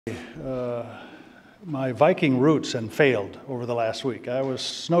my Viking roots and failed over the last week. I was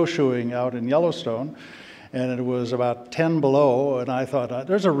snowshoeing out in Yellowstone, and it was about 10 below, and I thought,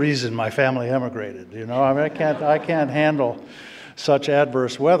 there's a reason my family emigrated, you know? I mean, I can't handle such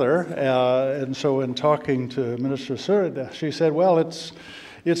adverse weather. And so in talking to Minister Søreide, she said, well, it's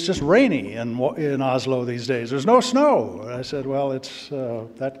just rainy in Oslo these days. There's no snow. And I said, well, there's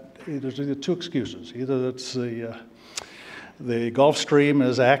either two excuses. Either it's the Gulf Stream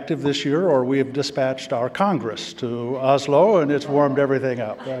is active this year, or we have dispatched our Congress to Oslo, and it's warmed everything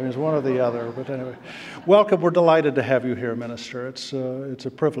up. I mean, it's one or the other. But anyway, welcome. We're delighted to have you here, Minister. It's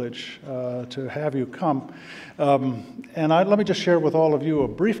a privilege to have you come. And let me just share with all of you a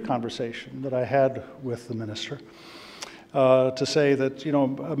brief conversation that I had with the Minister to say that, you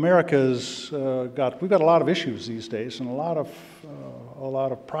know, America's we've got a lot of issues these days and a lot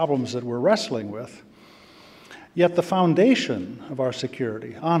of problems that we're wrestling with. Yet the foundation of our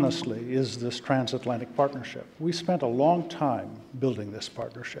security, honestly, is this transatlantic partnership. We spent a long time building this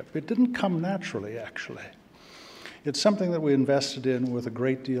partnership. It didn't come naturally, actually. It's something that we invested in with a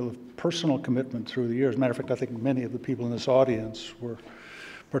great deal of personal commitment through the years. As a matter of fact, I think many of the people in this audience were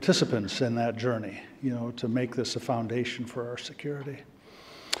participants in that journey, you know, to make this a foundation for our security.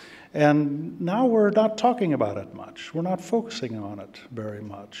 And now we're not talking about it much. We're not focusing on it very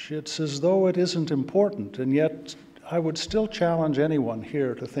much. It's as though it isn't important, and yet I would still challenge anyone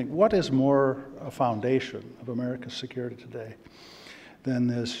here to think, what is more a foundation of America's security today than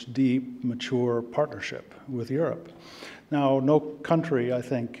this deep, mature partnership with Europe? Now, no country, I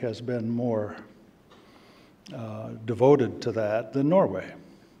think, has been more devoted to that than Norway.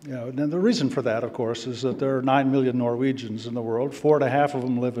 You know, and the reason for that, of course, is that there are 9 million Norwegians in the world. 4.5 of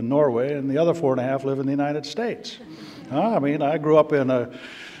them live in Norway, and the other 4.5 live in the United States. I mean, I grew up in a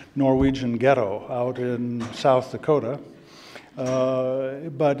Norwegian ghetto out in South Dakota,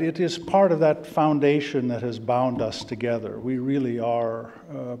 but it is part of that foundation that has bound us together. We really are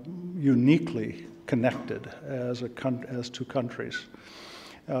uniquely connected as two countries,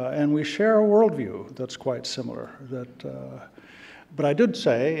 and we share a worldview that's quite similar. But I did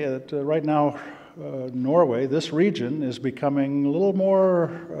say that right now, Norway, this region, is becoming a little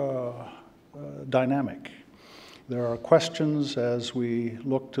more dynamic. There are questions as we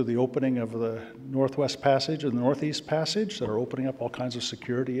look to the opening of the Northwest Passage and the Northeast Passage that are opening up all kinds of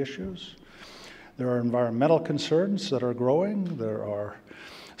security issues. There are environmental concerns that are growing. There are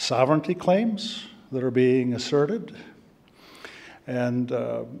sovereignty claims that are being asserted. And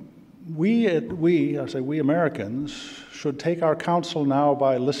we Americans should take our counsel now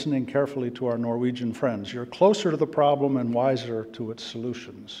by listening carefully to our Norwegian friends. You're closer to the problem and wiser to its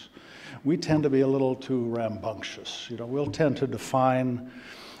solutions. We tend to be a little too rambunctious. You know, we'll tend to define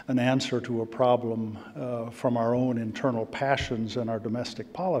an answer to a problem from our own internal passions and our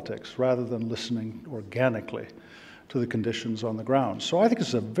domestic politics rather than listening organically to the conditions on the ground. So I think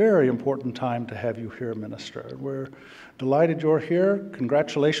it's a very important time to have you here, Minister. We're delighted you're here.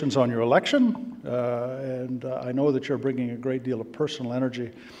 Congratulations on your election. And I know that you're bringing a great deal of personal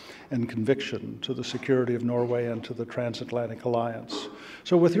energy and conviction to the security of Norway and to the transatlantic alliance.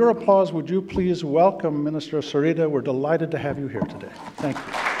 So with your applause, would you please welcome Minister Søreide? We're delighted to have you here today. Thank you.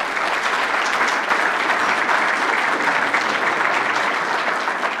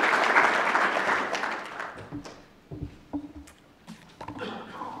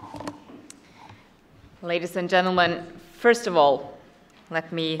 Ladies and gentlemen, first of all,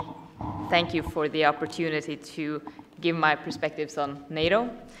 let me thank you for the opportunity to give my perspectives on NATO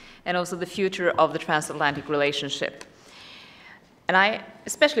and also the future of the transatlantic relationship. And I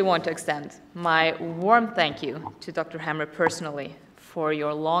especially want to extend my warm thank you to Dr. Hamre personally for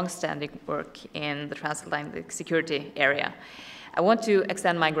your long-standing work in the transatlantic security area. I want to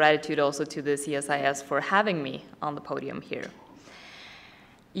extend my gratitude also to the CSIS for having me on the podium here.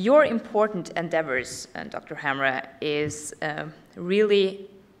 Your important endeavors, Dr. Hamre, has really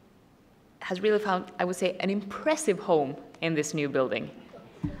found, I would say, an impressive home in this new building.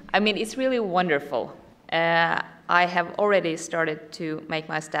 I mean, it's really wonderful. I have already started to make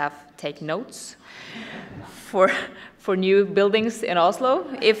my staff take notes for new buildings in Oslo,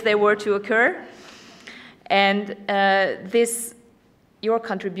 if they were to occur. And your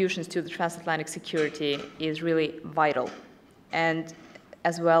contributions to the transatlantic security is really vital, and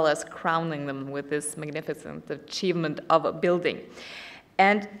as well as crowning them with this magnificent achievement of a building.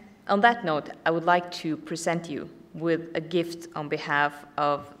 And on that note, I would like to present you with a gift on behalf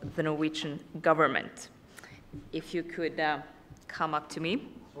of the Norwegian government. If you could come up to me.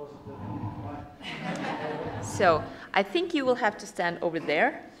 So I think you will have to stand over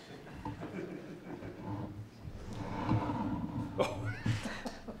there.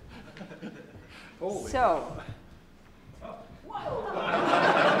 So,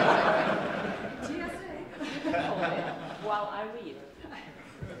 while I read.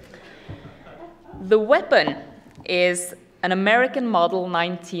 The weapon is an American model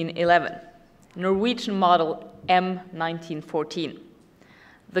 1911, Norwegian model M1914.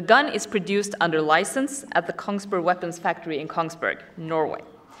 The gun is produced under license at the Kongsberg Weapons Factory in Kongsberg, Norway.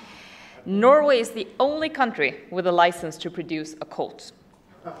 Norway is the only country with a license to produce a Colt.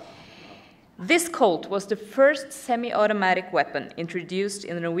 This Colt was the first semi-automatic weapon introduced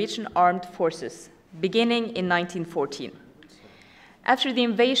in the Norwegian armed forces, beginning in 1914. After the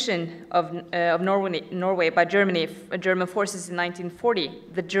invasion of Norway by German forces in 1940,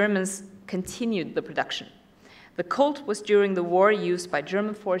 the Germans continued the production. The Colt was during the war used by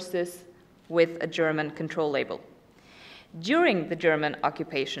German forces with a German control label. During the German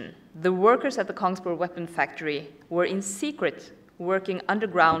occupation, the workers at the Kongsberg Weapon Factory were in secret working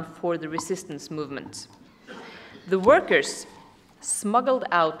underground for the resistance movement. The workers smuggled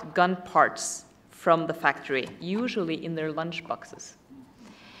out gun parts from the factory, usually in their lunch boxes.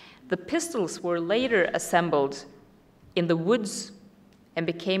 The pistols were later assembled in the woods and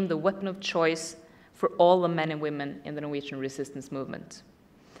became the weapon of choice for all the men and women in the Norwegian resistance movement.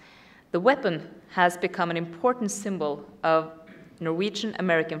 The weapon has become an important symbol of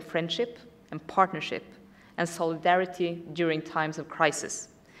Norwegian-American friendship and partnership and solidarity during times of crisis.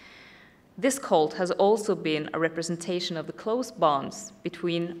 This Colt has also been a representation of the close bonds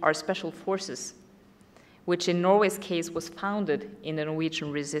between our special forces, which in Norway's case was founded in the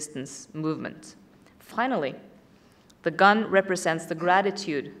Norwegian resistance movement. Finally, the gun represents the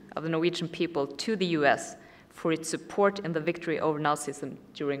gratitude of the Norwegian people to the US for its support in the victory over Nazism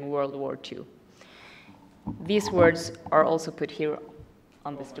during World War II. These words are also put here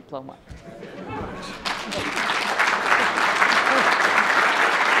on this diploma.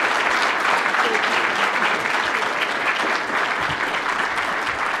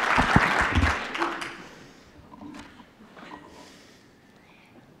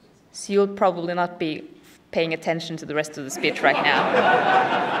 So you'll probably not be paying attention to the rest of the speech right now.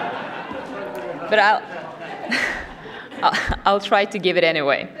 But I'll try to give it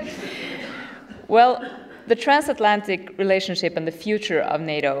anyway. Well, the transatlantic relationship and the future of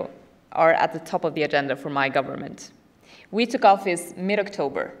NATO are at the top of the agenda for my government. We took office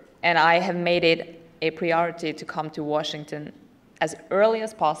mid-October, and I have made it a priority to come to Washington as early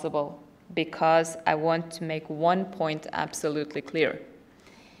as possible because I want to make one point absolutely clear.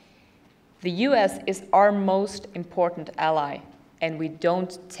 The US is our most important ally, and we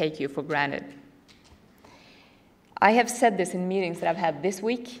don't take you for granted. I have said this in meetings that I've had this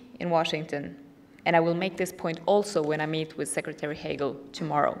week in Washington, and I will make this point also when I meet with Secretary Hagel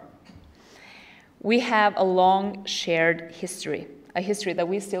tomorrow. We have a long shared history, a history that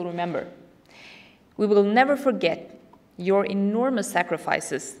we still remember. We will never forget your enormous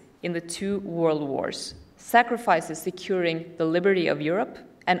sacrifices in the 2 world wars, sacrifices securing the liberty of Europe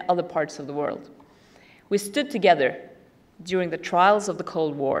and other parts of the world. We stood together during the trials of the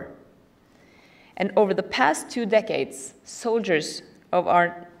Cold War. And over the past 2 decades, soldiers of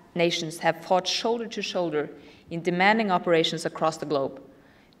our nations have fought shoulder to shoulder in demanding operations across the globe,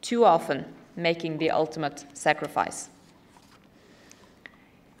 too often making the ultimate sacrifice.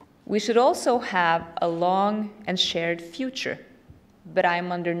 We should also have a long and shared future, but I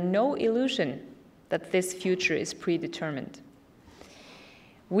am under no illusion that this future is predetermined.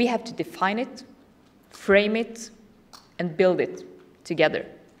 We have to define it, frame it, and build it together.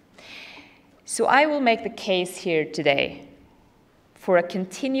 So I will make the case here today for a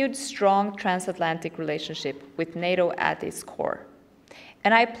continued strong transatlantic relationship with NATO at its core.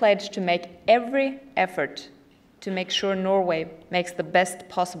 And I pledge to make every effort to make sure Norway makes the best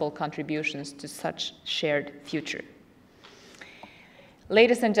possible contributions to such shared future.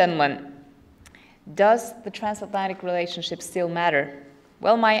 Ladies and gentlemen, does the transatlantic relationship still matter?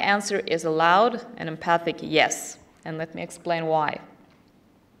 Well, my answer is a loud and emphatic yes, and let me explain why.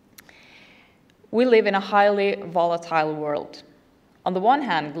 We live in a highly volatile world. On the one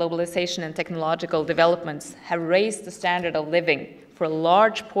hand, globalization and technological developments have raised the standard of living for a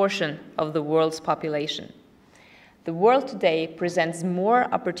large portion of the world's population. The world today presents more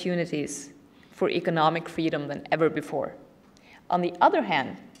opportunities for economic freedom than ever before. On the other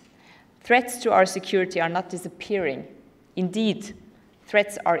hand, threats to our security are not disappearing. Indeed,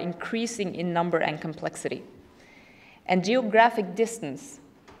 threats are increasing in number and complexity. And geographic distance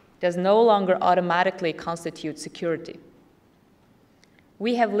does no longer automatically constitute security.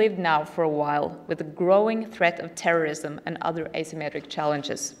 We have lived now for a while with the growing threat of terrorism and other asymmetric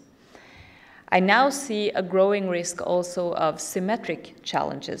challenges. I now see a growing risk also of symmetric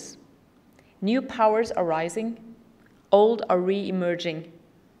challenges. New powers are rising, old are re-emerging,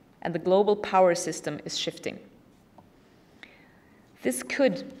 and the global power system is shifting. This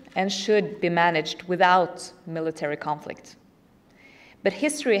could and should be managed without military conflict. But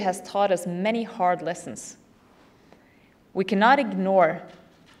history has taught us many hard lessons. We cannot ignore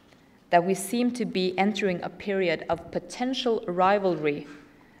that we seem to be entering a period of potential rivalry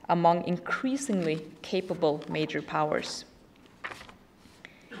among increasingly capable major powers.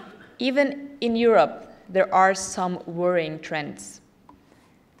 Even in Europe, there are some worrying trends.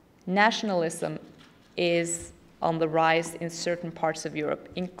 Nationalism is on the rise in certain parts of Europe,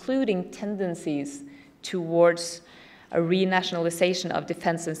 including tendencies towards a renationalization of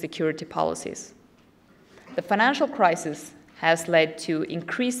defense and security policies. The financial crisis has led to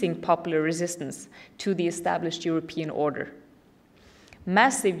increasing popular resistance to the established European order.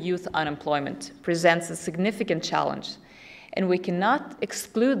 Massive youth unemployment presents a significant challenge, and we cannot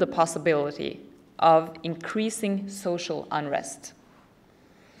exclude the possibility of increasing social unrest.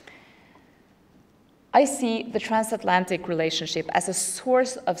 I see the transatlantic relationship as a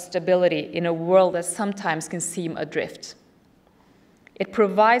source of stability in a world that sometimes can seem adrift. It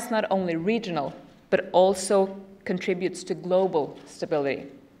provides not only regional, but also contributes to global stability.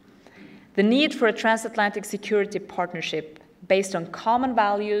 The need for a transatlantic security partnership based on common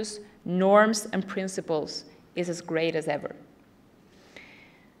values, norms, and principles is as great as ever.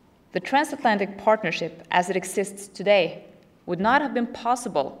 The transatlantic partnership as it exists today would not have been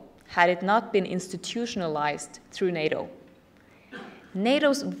possible had it not been institutionalized through NATO.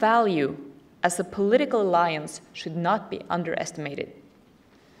 NATO's value as a political alliance should not be underestimated.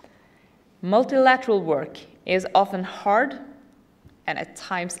 Multilateral work is often hard and at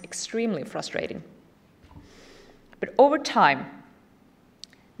times extremely frustrating. But over time,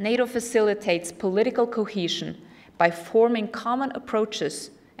 NATO facilitates political cohesion by forming common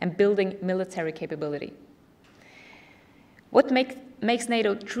approaches and building military capability. What makes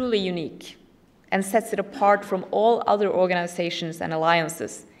NATO truly unique and sets it apart from all other organizations and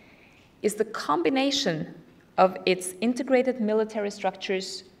alliances is the combination of its integrated military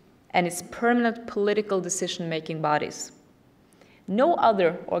structures and its permanent political decision-making bodies. No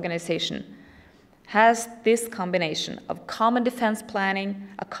other organization has this combination of common defense planning,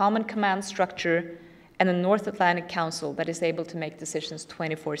 a common command structure, and a North Atlantic Council that is able to make decisions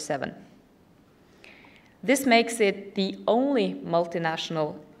 24/7. This makes it the only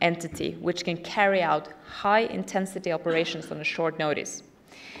multinational entity which can carry out high-intensity operations on a short notice.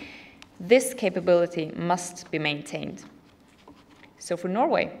 This capability must be maintained. So for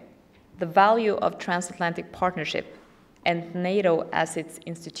Norway, the value of transatlantic partnership and NATO as its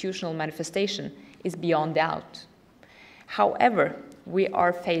institutional manifestation is beyond doubt. However, we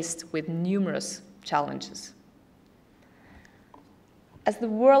are faced with numerous challenges. As the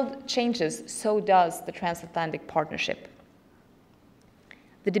world changes, so does the transatlantic partnership.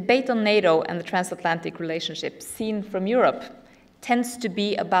 The debate on NATO and the transatlantic relationship seen from Europe tends to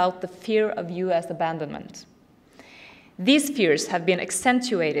be about the fear of US abandonment. These fears have been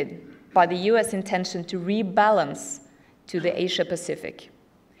accentuated by the US intention to rebalance to the Asia-Pacific.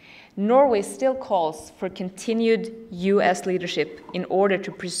 Norway still calls for continued US leadership in order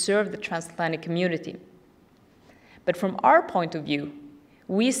to preserve the transatlantic community. But from our point of view,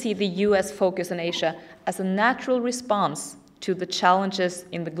 we see the US focus on Asia as a natural response to the challenges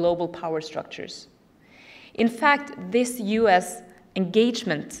in the global power structures. In fact, this US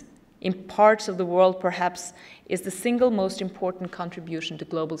engagement in parts of the world perhaps is the single most important contribution to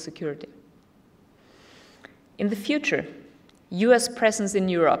global security. In the future, US presence in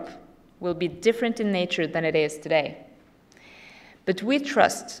Europe will be different in nature than it is today. But we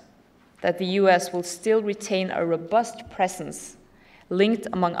trust that the US will still retain a robust presence linked,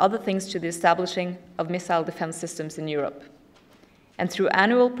 among other things, to the establishing of missile defense systems in Europe, and through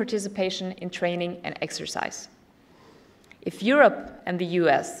annual participation in training and exercise. If Europe and the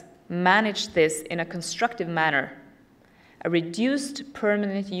US manage this in a constructive manner, a reduced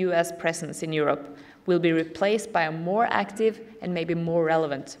permanent US presence in Europe will be replaced by a more active and maybe more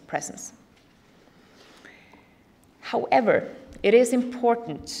relevant presence. However, it is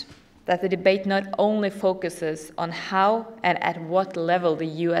important that the debate not only focuses on how and at what level the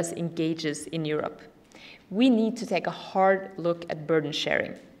US engages in Europe. We need to take a hard look at burden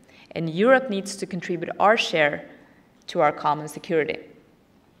sharing, and Europe needs to contribute our share to our common security.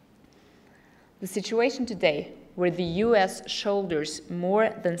 The situation today, where the US shoulders more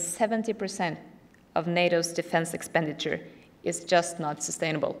than 70% of NATO's defense expenditure, is just not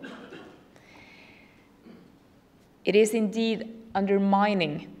sustainable. It is indeed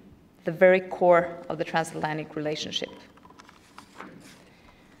undermining the very core of the transatlantic relationship.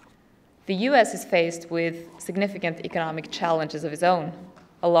 The US is faced with significant economic challenges of its own,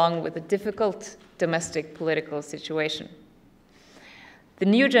 along with a difficult domestic political situation. The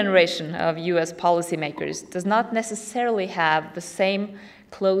new generation of US policymakers does not necessarily have the same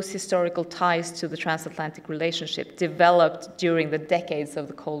close historical ties to the transatlantic relationship developed during the decades of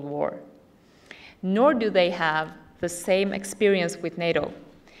the Cold War. Nor do they have the same experience with NATO.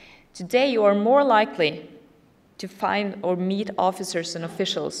 Today, you are more likely to find or meet officers and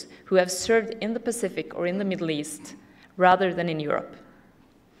officials who have served in the Pacific or in the Middle East rather than in Europe.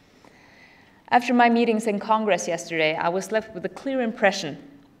 After my meetings in Congress yesterday, I was left with a clear impression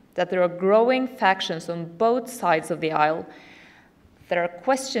that there are growing factions on both sides of the aisle that are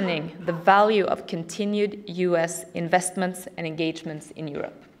questioning the value of continued US investments and engagements in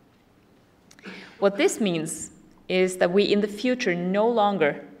Europe. What this means is that we in the future no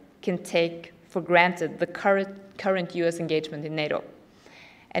longer can take for granted the current US engagement in NATO.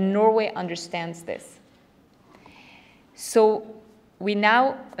 And Norway understands this. So we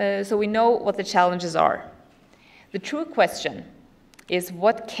know what the challenges are. The true question is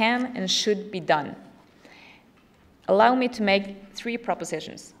what can and should be done. Allow me to make 3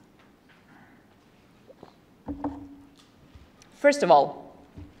 propositions. First of all,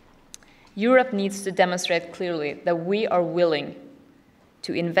 Europe needs to demonstrate clearly that we are willing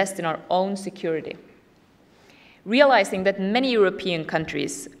to invest in our own security. Realizing that many European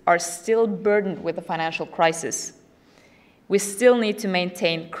countries are still burdened with the financial crisis, we still need to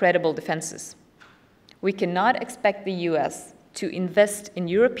maintain credible defenses. We cannot expect the US to invest in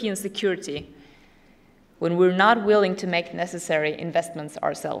European security when we're not willing to make necessary investments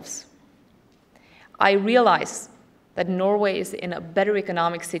ourselves. I realize that Norway is in a better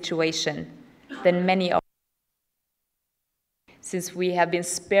economic situation than many of since we have been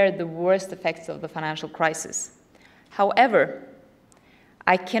spared the worst effects of the financial crisis. However,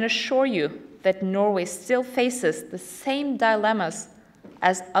 I can assure you that Norway still faces the same dilemmas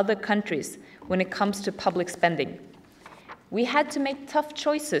as other countries when it comes to public spending. We had to make tough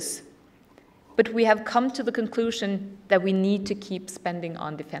choices, but we have come to the conclusion that we need to keep spending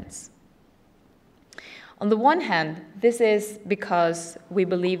on defense. On the one hand, this is because we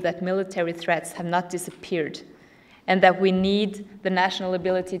believe that military threats have not disappeared and that we need the national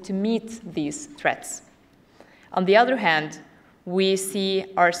ability to meet these threats. On the other hand, we see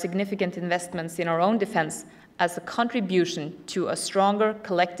our significant investments in our own defense as a contribution to a stronger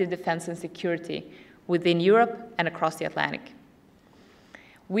collective defense and security within Europe and across the Atlantic.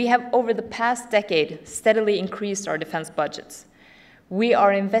 We have, over the past decade, steadily increased our defense budgets. We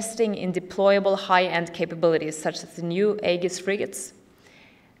are investing in deployable high-end capabilities such as the new Aegis frigates,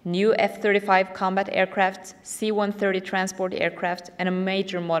 new F-35 combat aircraft, C-130 transport aircraft, and a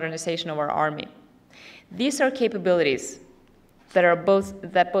major modernization of our army. These are capabilities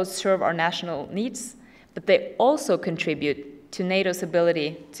that both serve our national needs, but they also contribute to NATO's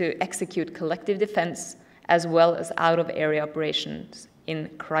ability to execute collective defense as well as out-of-area operations in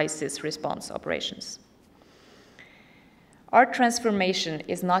crisis response operations. Our transformation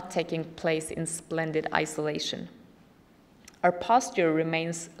is not taking place in splendid isolation. Our posture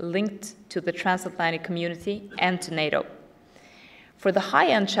remains linked to the transatlantic community and to NATO. For the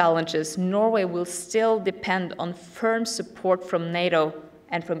high-end challenges, Norway will still depend on firm support from NATO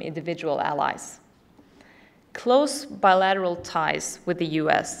and from individual allies. Close bilateral ties with the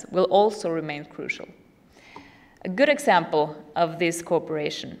US will also remain crucial. A good example of this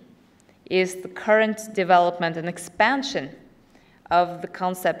cooperation is the current development and expansion of the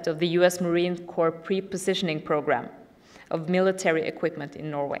concept of the US Marine Corps pre-positioning program of military equipment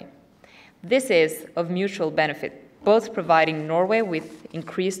in Norway. This is of mutual benefit, both providing Norway with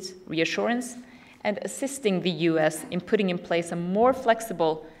increased reassurance and assisting the US in putting in place a more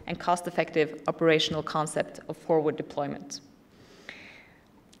flexible and cost-effective operational concept of forward deployment.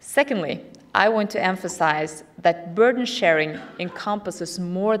 Secondly, I want to emphasize that burden sharing encompasses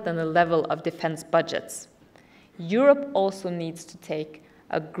more than the level of defense budgets. Europe also needs to take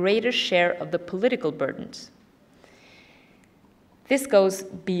a greater share of the political burdens. This goes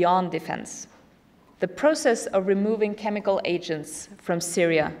beyond defense. The process of removing chemical agents from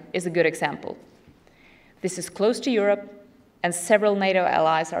Syria is a good example. This is close to Europe, and several NATO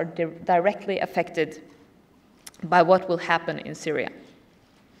allies are directly affected by what will happen in Syria.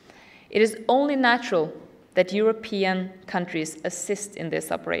 It is only natural that European countries assist in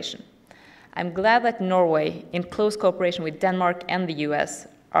this operation. I'm glad that Norway, in close cooperation with Denmark and the US,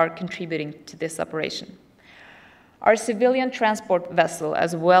 are contributing to this operation. Our civilian transport vessel,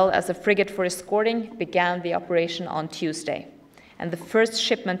 as well as a frigate for escorting, began the operation on Tuesday, and the first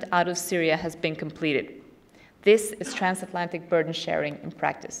shipment out of Syria has been completed. This is transatlantic burden sharing in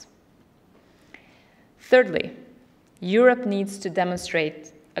practice. Thirdly, Europe needs to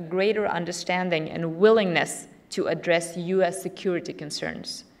demonstrate a greater understanding and willingness to address US security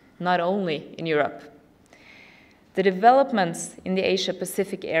concerns, not only in Europe. The developments in the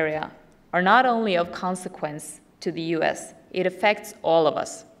Asia-Pacific area are not only of consequence to the US, it affects all of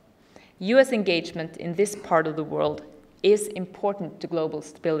us. US engagement in this part of the world is important to global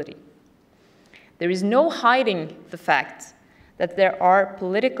stability. There is no hiding the fact that there are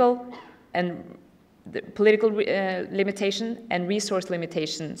political limitation and resource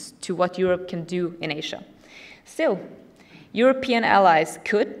limitations to what Europe can do in Asia. Still, European allies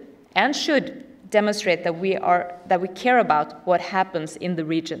could and should demonstrate that we care about what happens in the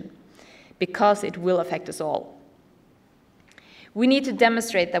region, because it will affect us all. We need to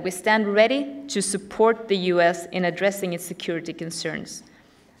demonstrate that we stand ready to support the US in addressing its security concerns.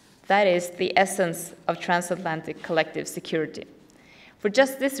 That is the essence of transatlantic collective security. For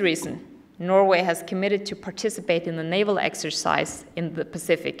just this reason, Norway has committed to participate in the naval exercise in the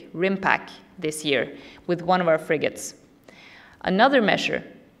Pacific, RIMPAC, this year with one of our frigates. Another measure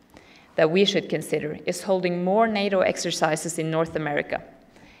that we should consider is holding more NATO exercises in North America.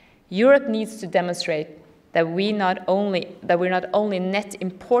 Europe needs to demonstrate that we're not only net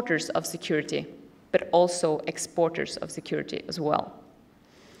importers of security, but also exporters of security as well.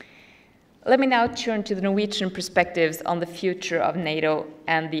 Let me now turn to the Norwegian perspectives on the future of NATO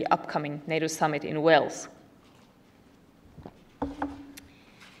and the upcoming NATO summit in Wales.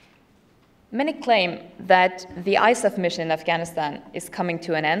 Many claim that the ISAF mission in Afghanistan is coming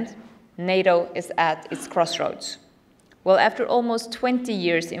to an end. NATO is at its crossroads. Well, after almost 20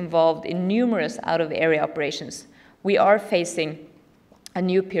 years involved in numerous out-of-area operations, we are facing a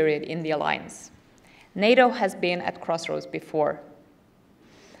new period in the alliance. NATO has been at crossroads before.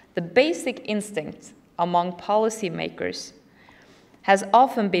 The basic instinct among policymakers has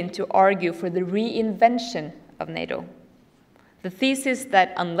often been to argue for the reinvention of NATO. The thesis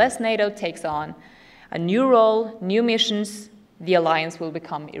that unless NATO takes on a new role, new missions, the alliance will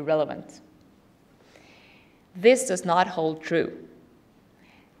become irrelevant. This does not hold true.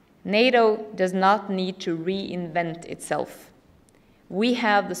 NATO does not need to reinvent itself. We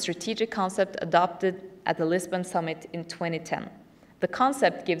have the strategic concept adopted at the Lisbon summit in 2010. The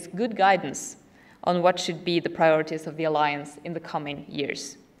concept gives good guidance on what should be the priorities of the alliance in the coming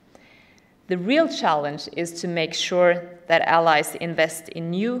years. The real challenge is to make sure that allies invest in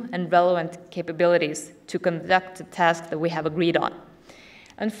new and relevant capabilities to conduct the task that we have agreed on.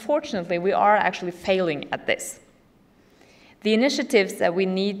 Unfortunately, we are actually failing at this. The initiatives that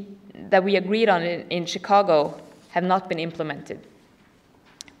we agreed on in Chicago have not been implemented.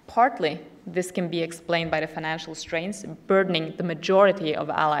 Partly, this can be explained by the financial strains burdening the majority of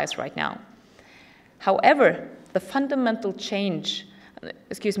allies right now. However, the fundamental challenge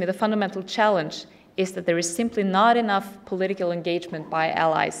is that there is simply not enough political engagement by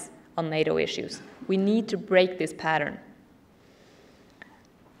allies on NATO issues. We need to break this pattern.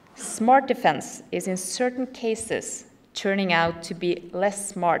 Smart defense is in certain cases turning out to be less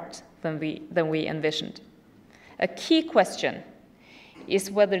smart than we envisioned. A key question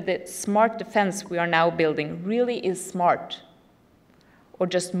is whether the smart defense we are now building really is smart, or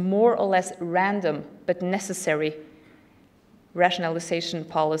just more or less random but necessary rationalization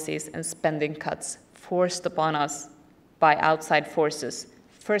policies and spending cuts forced upon us by outside forces,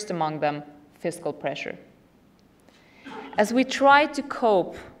 first among them fiscal pressure. As we try to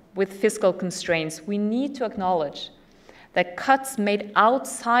cope with fiscal constraints, we need to acknowledge that cuts made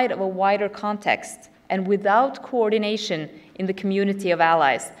outside of a wider context and without coordination in the community of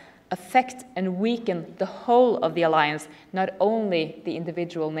allies affect and weaken the whole of the alliance, not only the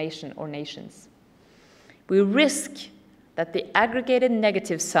individual nation or nations. We risk that the aggregated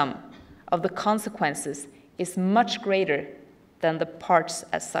negative sum of the consequences is much greater than the parts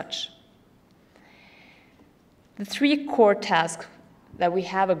as such. The three core tasks that we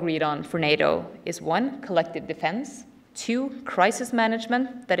have agreed on for NATO is 1, collective defense, 2, crisis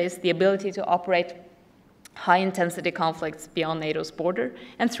management, that is the ability to operate high-intensity conflicts beyond NATO's border,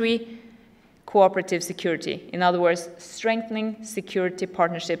 and 3, cooperative security. In other words, strengthening security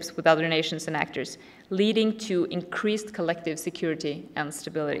partnerships with other nations and actors, leading to increased collective security and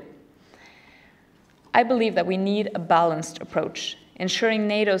stability. I believe that we need a balanced approach, ensuring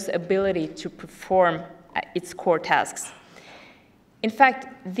NATO's ability to perform its core tasks. In fact,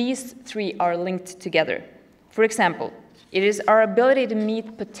 these three are linked together. For example, it is our ability to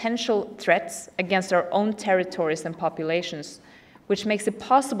meet potential threats against our own territories and populations which makes it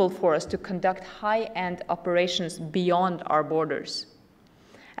possible for us to conduct high-end operations beyond our borders.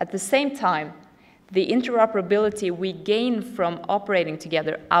 At the same time, The interoperability we gain from operating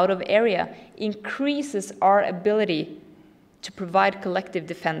together out of area increases our ability to provide collective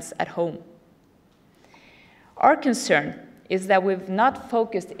defense at home. Our concern is that we've not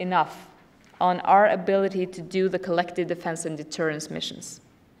focused enough on our ability to do the collective defense and deterrence missions.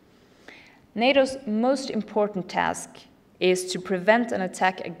 NATO's most important task is to prevent an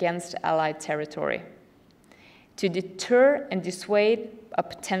attack against Allied territory, to deter and dissuade a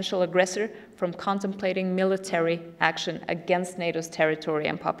potential aggressor from contemplating military action against NATO's territory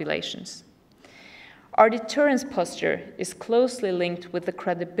and populations. Our deterrence posture is closely linked with the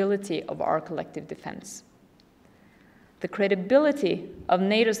credibility of our collective defense. The credibility of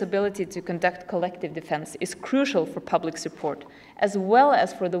NATO's ability to conduct collective defense is crucial for public support, as well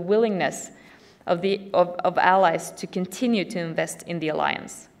as for the willingness of allies to continue to invest in the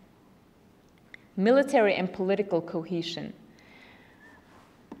alliance. Military and political cohesion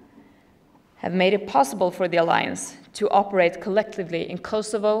have made it possible for the alliance to operate collectively in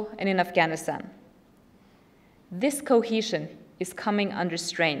Kosovo and in Afghanistan. This cohesion is coming under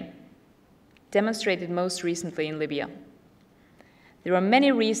strain, demonstrated most recently in Libya. There are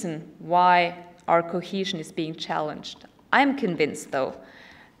many reasons why our cohesion is being challenged. I'm convinced, though,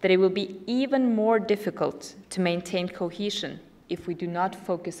 that it will be even more difficult to maintain cohesion if we do not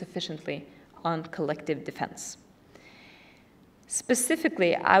focus sufficiently on collective defense.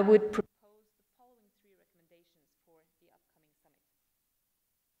 Specifically, I would propose the following 3 recommendations for the upcoming summit.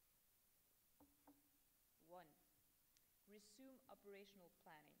 1. Resume operational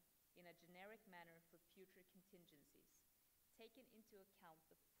planning in a generic manner for future contingencies, taking into account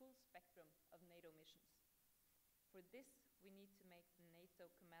the full spectrum of NATO missions. For this, we need to make the NATO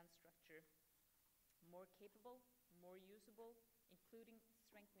command structure more capable, more usable, including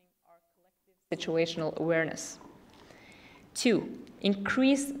strengthening our collective situational awareness. 2.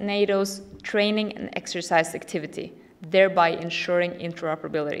 Increase NATO's training and exercise activity, thereby ensuring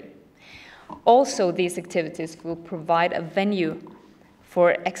interoperability. Also, these activities will provide a venue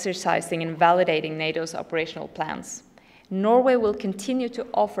for exercising and validating NATO's operational plans. Norway will continue to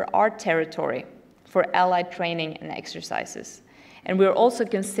offer our territory for allied training and exercises. And we're also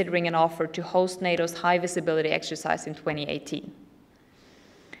considering an offer to host NATO's high visibility exercise in 2018.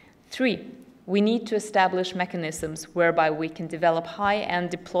 3. We need to establish mechanisms whereby we can develop high-end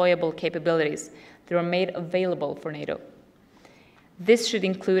deployable capabilities that are made available for NATO. This should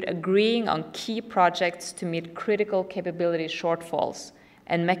include agreeing on key projects to meet critical capability shortfalls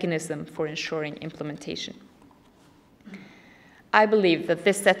and mechanism for ensuring implementation. I believe that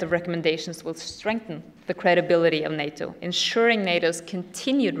this set of recommendations will strengthen the credibility of NATO, ensuring NATO's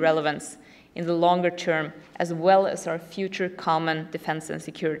continued relevance in the longer term, as well as our future common defense and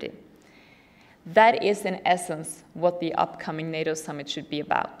security. That is, in essence, what the upcoming NATO summit should be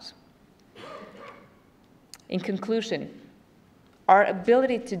about. In conclusion, our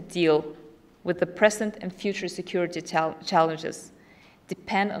ability to deal with the present and future security challenges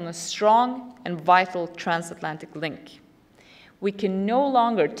depend on a strong and vital transatlantic link. We can no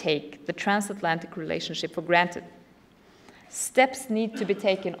longer take the transatlantic relationship for granted. Steps need to be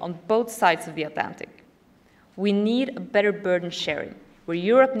taken on both sides of the Atlantic. We need a better burden sharing, where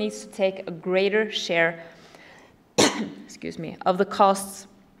Europe needs to take a greater share of the costs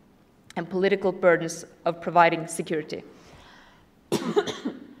and political burdens of providing security.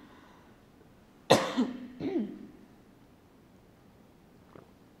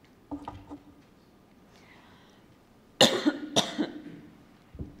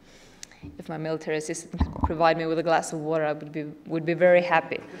 If my military assistant could provide me with a glass of water, I would be very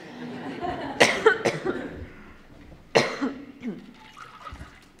happy.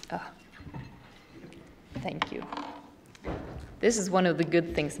 Thank you. This is one of the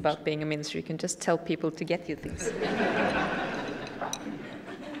good things about being a minister. You can just tell people to get you things.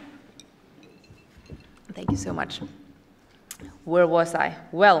 Thank you so much. Where was I?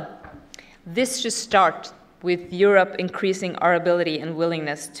 Well, this should start with Europe increasing our ability and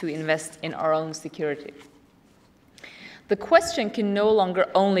willingness to invest in our own security. The question can no longer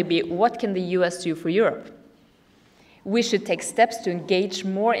only be, what can the US do for Europe? We should take steps to engage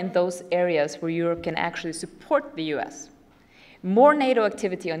more in those areas where Europe can actually support the US. More NATO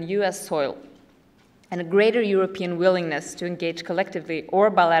activity on US soil and a greater European willingness to engage collectively or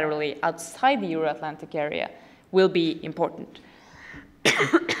bilaterally outside the Euro-Atlantic area will be important.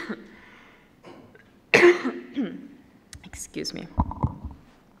 Excuse me.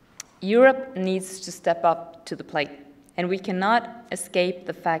 Europe needs to step up to the plate, and we cannot escape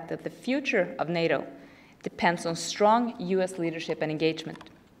the fact that the future of NATO depends on strong US leadership and engagement.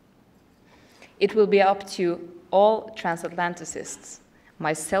 It will be up to all transatlanticists,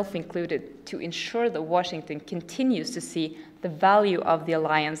 myself included, to ensure that Washington continues to see the value of the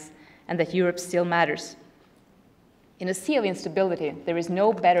alliance and that Europe still matters. In a sea of instability, there is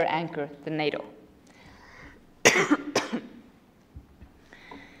no better anchor than NATO.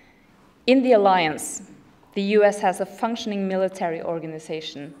 In the alliance, the US has a functioning military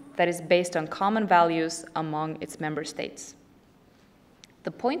organization that is based on common values among its member states.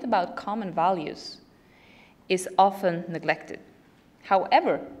 The point about common values is often neglected.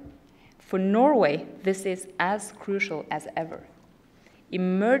 However, for Norway, this is as crucial as ever.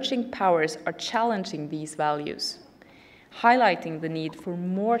 Emerging powers are challenging these values, highlighting the need for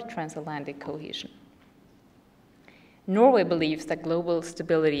more transatlantic cohesion. Norway believes that global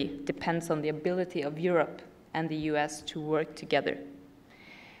stability depends on the ability of Europe and the US to work together,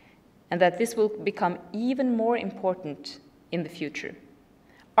 and that this will become even more important in the future.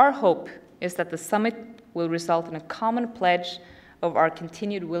 Our hope is that the summit will result in a common pledge of our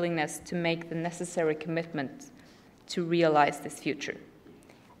continued willingness to make the necessary commitment to realize this future.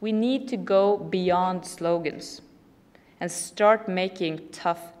 We need to go beyond slogans and start making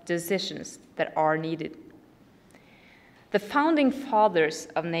tough decisions that are needed. The founding fathers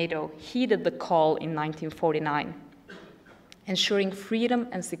of NATO heeded the call in 1949, ensuring freedom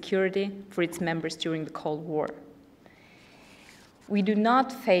and security for its members during the Cold War. We do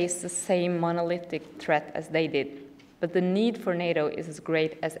not face the same monolithic threat as they did, but the need for NATO is as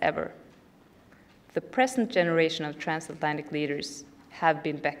great as ever. The present generation of transatlantic leaders have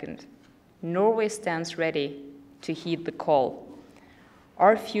been beckoned. Norway stands ready to heed the call.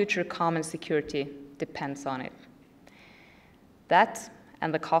 Our future common security depends on it. That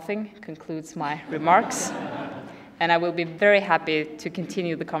and the coughing concludes my remarks, and I will be very happy to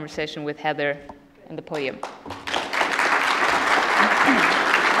continue the conversation with Heather in the podium.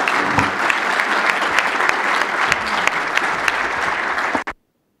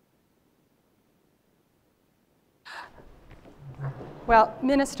 Well,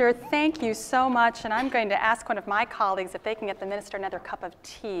 Minister, thank you so much, and I'm going to ask one of my colleagues if they can get the Minister another cup of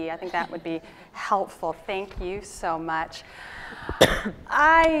tea. I think that would be helpful. Thank you so much.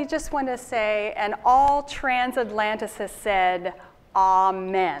 I just want to say, and all transatlanticists said,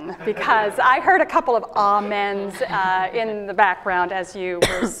 Amen, because I heard a couple of amens in the background as you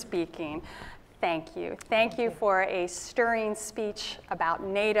were speaking. Thank you. Thank you for a stirring speech about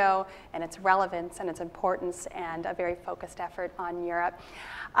NATO and its relevance and its importance, and a very focused effort on Europe.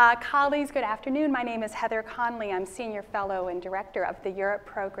 Colleagues, good afternoon. My name is Heather Conley. I'm Senior Fellow and Director of the Europe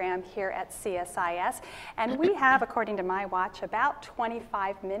Program here at CSIS. And we have, according to my watch, about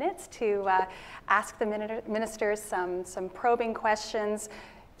 25 minutes to ask the ministers some probing questions,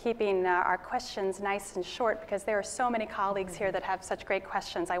 keeping our questions nice and short because there are so many colleagues here that have such great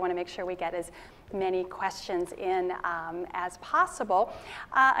questions. I want to make sure we get as many questions in as possible.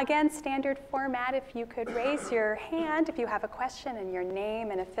 Again, standard format, if you could raise your hand if you have a question and your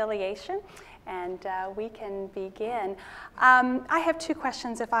name and affiliation, and we can begin. I have two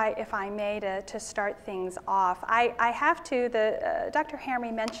questions, if I may, to start things off. I have to, Dr.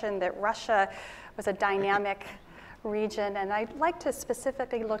 Hamre mentioned that Russia was a dynamic region, and I'd like to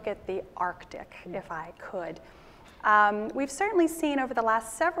specifically look at the Arctic, if I could. We've certainly seen over the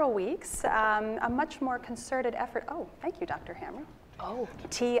last several weeks a much more concerted effort. Oh, thank you, Dr. Hamre. Oh,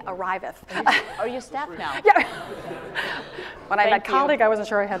 tea arriveth. Are you staff now? Yeah. When I met colleague, I wasn't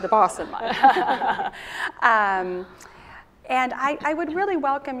sure I had the boss in mind. And I would really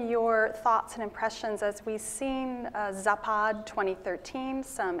welcome your thoughts and impressions as we've seen Zapad 2013,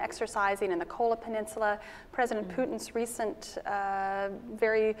 some exercising in the Kola Peninsula, President Putin's recent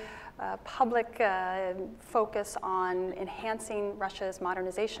very public focus on enhancing Russia's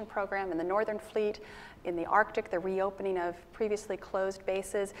modernization program in the Northern Fleet, in the Arctic, the reopening of previously closed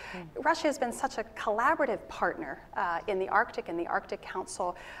bases. Russia has been such a collaborative partner in the Arctic and the Arctic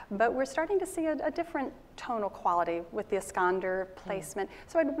Council, but we're starting to see a different tonal quality with the Iskander placement.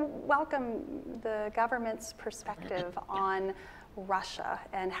 So I'd welcome the government's perspective on Russia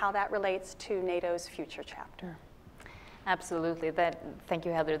and how that relates to NATO's future chapter. Absolutely. Thank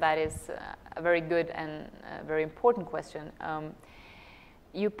you, Heather. That is a very good and very important question.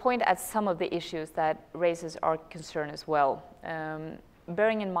 You point at some of the issues that raises our concern as well.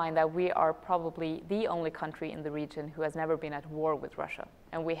 Bearing in mind that we are probably the only country in the region who has never been at war with Russia,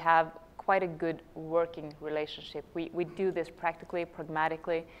 and we have quite a good working relationship. We do this practically,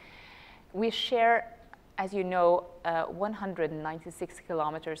 pragmatically. We share, as you know, 196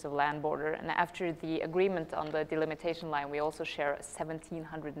 kilometers of land border, and after the agreement on the delimitation line, we also share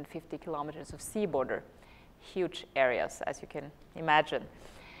 1,750 kilometers of sea border. Huge areas, as you can imagine.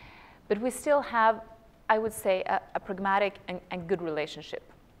 But we still have, I would say, a a pragmatic and good relationship.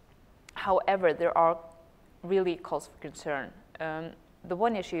 However, there are really cause for concern. The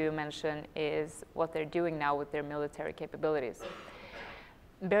one issue you mentioned is what they're doing now with their military capabilities.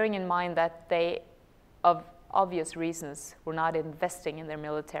 Bearing in mind that they, of obvious reasons, were not investing in their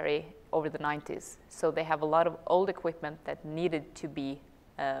military over the 90s. So they have a lot of old equipment that needed to be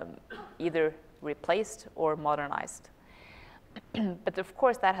either replaced or modernized. But of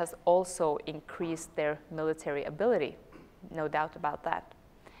course, that has also increased their military ability, no doubt about that.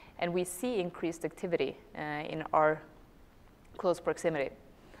 And we see increased activity in our close proximity.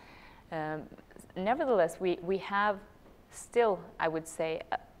 Nevertheless, we have still, I would say,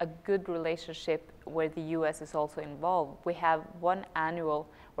 a good relationship where the US is also involved. We have one annual,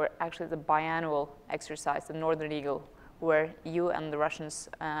 or actually the biannual exercise, the Northern Eagle, where you and the Russians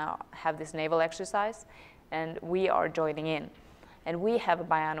have this naval exercise, and we are joining in. And we have a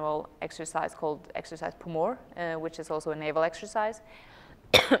biannual exercise called Exercise Pomor, which is also a naval exercise.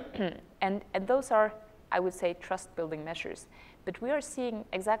 and those are, I would say, trust-building measures. But we are seeing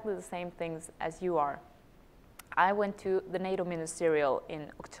exactly the same things as you are. I went to the NATO Ministerial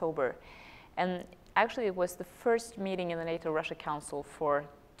in October, and actually it was the first meeting in the NATO-Russia Council for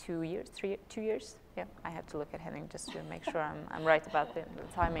 2 years, 2 years? Yeah, I have to look at Henning just to make sure I'm right about the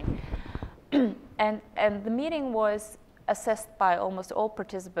timing. and the meeting was assessed by almost all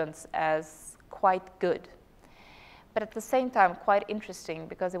participants as quite good. But at the same time, quite interesting,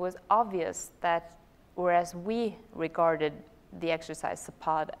 because it was obvious that whereas we regarded the exercise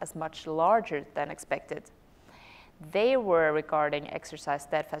Zapad as much larger than expected, they were regarding exercise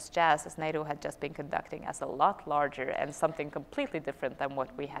Steadfast Jazz, as NATO had just been conducting, as a lot larger and something completely different than what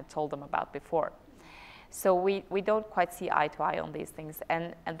we had told them about before. So we don't quite see eye to eye on these things.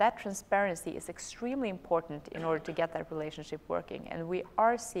 And that transparency is extremely important in order to get that relationship working. And we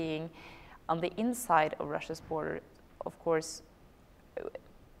are seeing on the inside of Russia's border, of course,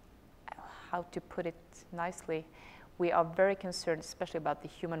 how to put it nicely, we are very concerned, especially about the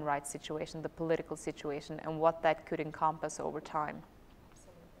human rights situation, the political situation, and what that could encompass over time.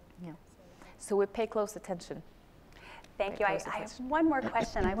 Yeah. So we pay close attention. Thank you. I have one more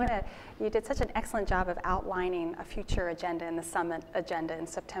question. You did such an excellent job of outlining a future agenda in the summit agenda in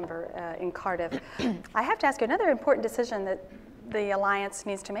September in Cardiff. I have to ask you, another important decision that the Alliance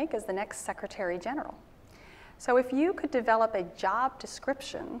needs to make is the next Secretary General. So if you could develop a job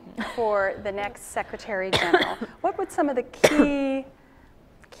description for the next Secretary General, what would some of the key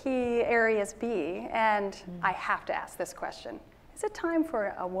areas be? And I have to ask this question. Is it time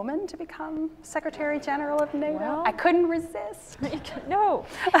for a woman to become Secretary General of NATO? Well, I couldn't resist. No.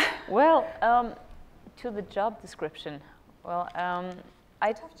 Well, to the job description, well,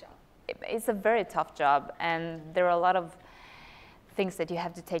 tough job. It's a very tough job, and there are a lot of things that you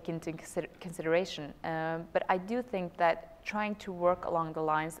have to take into consideration. But I do think that trying to work along the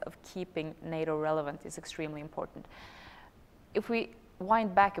lines of keeping NATO relevant is extremely important. If we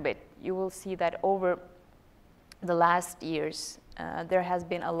wind back a bit, you will see that over the last years, there has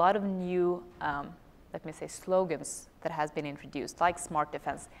been a lot of new, let me say, slogans that has been introduced, like smart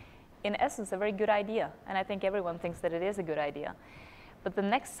defense. In essence, a very good idea, and I think everyone thinks that it is a good idea. But the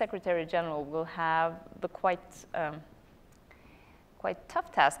next Secretary General will have the quite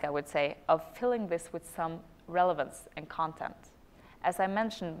tough task, I would say, of filling this with some relevance and content. As I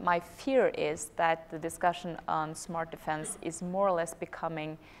mentioned, my fear is that the discussion on smart defense is more or less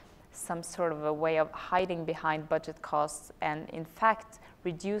becoming some sort of a way of hiding behind budget costs and, in fact,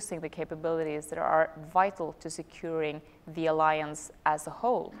 reducing the capabilities that are vital to securing the alliance as a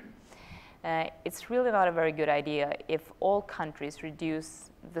whole. It's really not a very good idea if all countries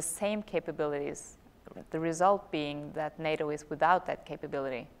reduce the same capabilities, the result being that NATO is without that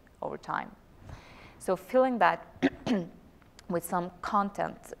capability over time. So filling that with some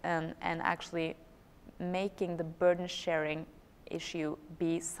content and actually making the burden sharing issue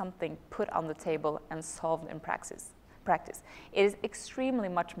be something put on the table and solved in practice. It is extremely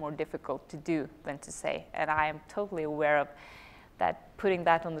much more difficult to do than to say, and I am totally aware of that. Putting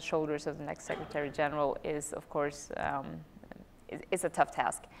that on the shoulders of the next Secretary General is, of course, is a tough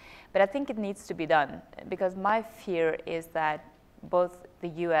task. But I think it needs to be done, because my fear is that both the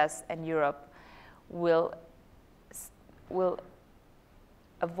US and Europe will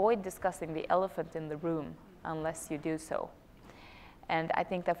avoid discussing the elephant in the room unless you do so. And I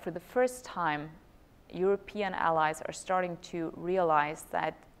think that for the first time, European allies are starting to realize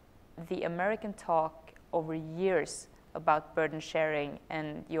that the American talk over years about burden sharing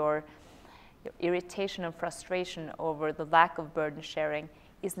and your irritation and frustration over the lack of burden sharing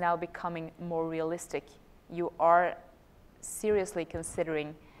is now becoming more realistic. You are seriously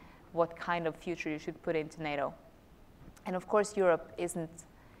considering what kind of future you should put into NATO. And of course, Europe isn't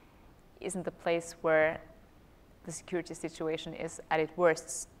the place where the security situation is at its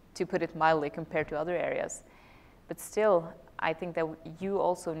worst, to put it mildly, compared to other areas. But still, I think that you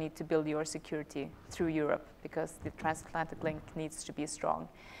also need to build your security through Europe, because the transatlantic link needs to be strong.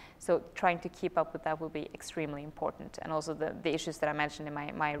 So trying to keep up with that will be extremely important. And also the issues that I mentioned in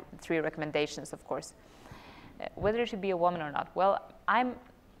my 3 recommendations, of course. Whether it should be a woman or not, well,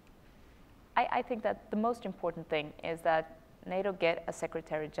 I think that the most important thing is that NATO get a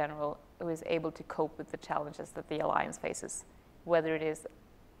Secretary General who is able to cope with the challenges that the alliance faces, whether it is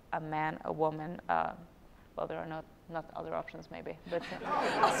a man, a woman, well, there are not other options maybe, but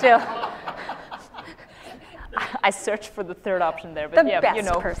still, I searched for the third option there, but yeah, you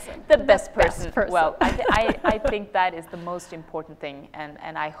know, the best person. Well, I think that is the most important thing,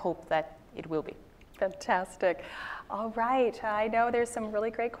 and I hope that it will be. Fantastic. All right, I know there's some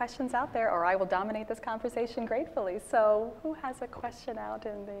really great questions out there, or I will dominate this conversation gratefully. So who has a question out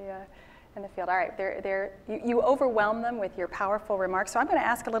in the field? All right, you overwhelm them with your powerful remarks. So I'm going to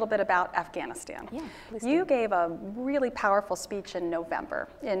ask a little bit about Afghanistan. Yeah, please do. You gave a really powerful speech in November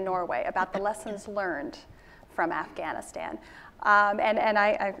in Norway about the lessons learned from Afghanistan. And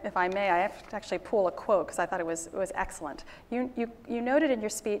I, if I may, I have to actually pull a quote because I thought it was excellent. You noted in your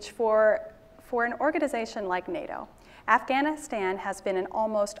speech, for an organization like NATO, Afghanistan has been an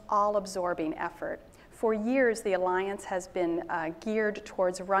almost all-absorbing effort. For years, the alliance has been geared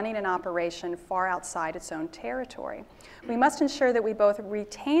towards running an operation far outside its own territory. We must ensure that we both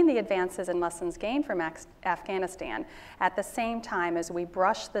retain the advances and lessons gained from Afghanistan at the same time as we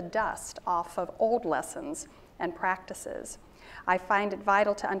brush the dust off of old lessons and practices. I find it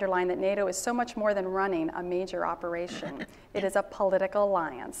vital to underline that NATO is so much more than running a major operation. It is a political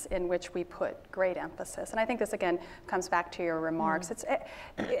alliance in which we put great emphasis. And I think this, again, comes back to your remarks.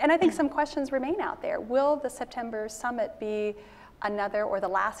 And I think some questions remain out there. Will the September summit be another or the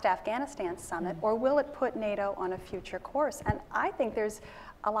last Afghanistan summit, or will it put NATO on a future course? And I think there's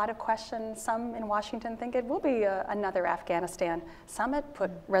a lot of questions. Some in Washington think it will be another Afghanistan summit, put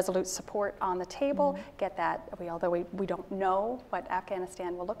resolute support on the table, get that, although we don't know what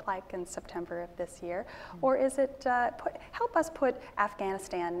Afghanistan will look like in September of this year, or is it, help us put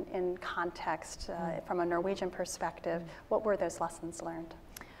Afghanistan in context from a Norwegian perspective. What were those lessons learned?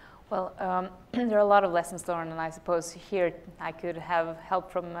 Well, there are a lot of lessons learned, and I suppose here I could have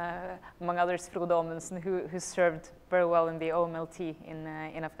help from, among others, Frode Amundsen, who served very well in the OMLT in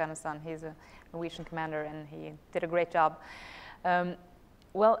Afghanistan. He's a Norwegian commander, and he did a great job.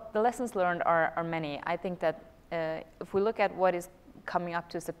 Well, the lessons learned are many. I think that if we look at what is coming up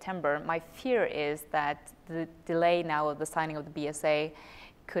to September, my fear is that the delay now of the signing of the BSA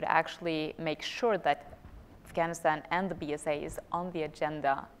could actually make sure that Afghanistan and the BSA is on the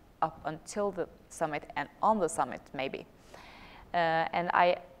agenda up until the summit and on the summit, maybe. And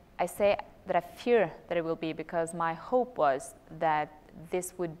I say that I fear that it will be because my hope was that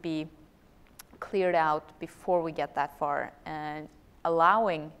this would be cleared out before we get that far, and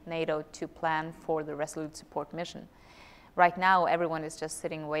allowing NATO to plan for the resolute support mission. Right now, everyone is just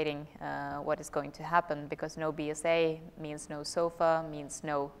sitting waiting what is going to happen, because no BSA means no SOFA, means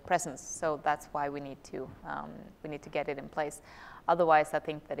no presence. So that's why we need to get it in place. Otherwise, I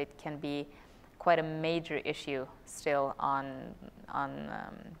think that it can be quite a major issue still in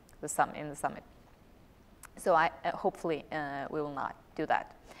the summit. So hopefully we will not do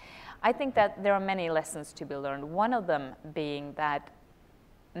that. I think that there are many lessons to be learned. One of them being that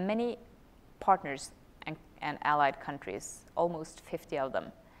many partners and allied countries, almost 50 of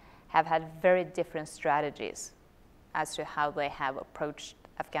them, have had very different strategies as to how they have approached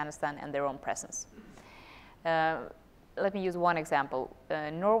Afghanistan and their own presence. Let me use one example.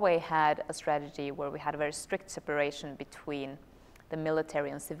 Norway had a strategy where we had a very strict separation between the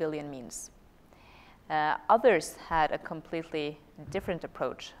military and civilian means. Others had a completely different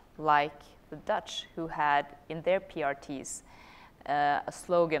approach, like the Dutch, who had in their PRTs a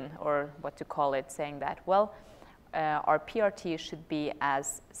slogan, or what to call it, saying that, well, our PRT should be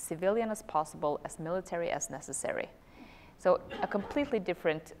as civilian as possible, as military as necessary. So a completely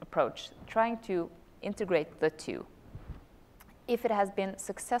different approach, trying to integrate the two. If it has been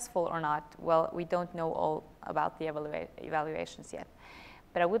successful or not, well, we don't know all about the evaluations yet.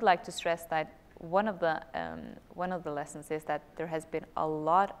 But I would like to stress that one of the lessons is that there has been a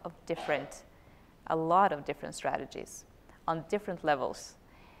lot of different strategies on different levels.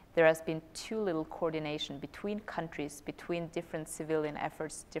 There has been too little coordination between countries, between different civilian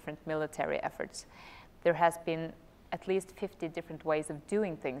efforts, different military efforts. There has been at least 50 different ways of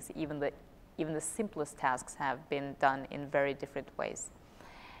doing things. Even the simplest tasks have been done in very different ways.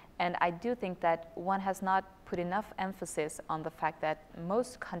 And I do think that one has not put enough emphasis on the fact that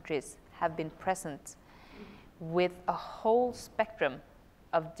most countries have been present with a whole spectrum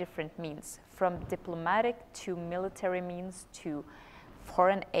of different means, from diplomatic to military means to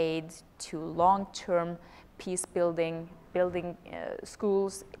foreign aid to long-term peace building, building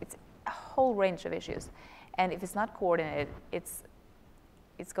schools. It's a whole range of issues. And if it's not coordinated, it's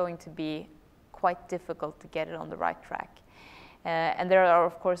going to be quite difficult to get it on the right track. And there are,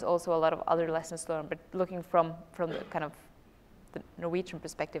 of course, also a lot of other lessons learned, but looking from the kind of the Norwegian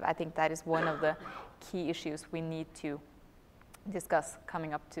perspective, I think that is one of the key issues we need to discuss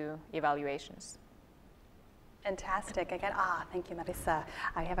coming up to evaluations. Fantastic. Again, thank you, Marisa.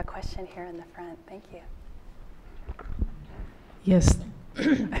 I have a question here in the front. Thank you. Yes.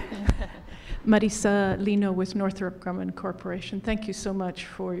 Marisa Lino with Northrop Grumman Corporation. Thank you so much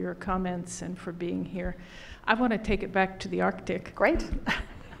for your comments and for being here. I want to take it back to the Arctic. Great.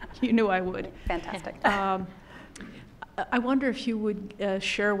 You knew I would. Fantastic. I wonder if you would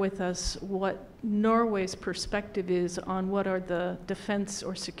share with us what Norway's perspective is on what are the defense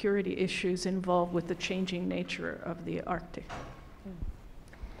or security issues involved with the changing nature of the Arctic.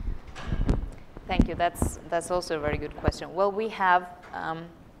 Thank you. That's also a very good question. Well, we have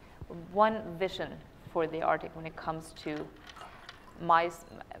one vision for the Arctic when it comes to my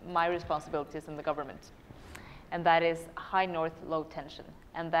responsibilities in the government, and that is high north, low tension,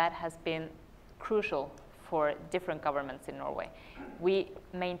 and that has been crucial for different governments in Norway. We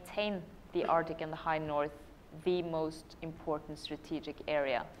maintain the Arctic and the high north the most important strategic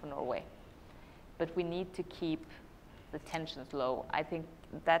area for Norway, but we need to keep the tensions low. I think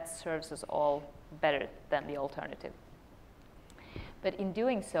that serves us all better than the alternative. But in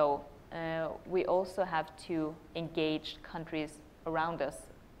doing so, we also have to engage countries around us,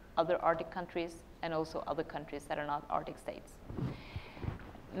 other Arctic countries, and also other countries that are not Arctic states.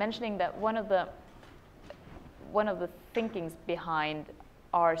 Mentioning that one of the thinkings behind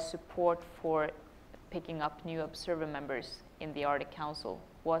our support for picking up new observer members in the Arctic Council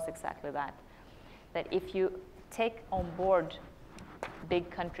was exactly that. That if you take on board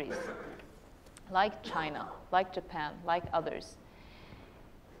big countries like China, like Japan, like others,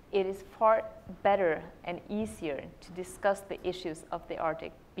 it is far better and easier to discuss the issues of the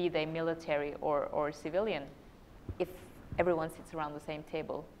Arctic, be they military or civilian, if everyone sits around the same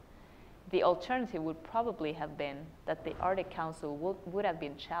table. The alternative would probably have been that the Arctic Council would have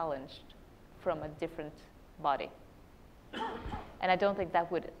been challenged from a different body. And I don't think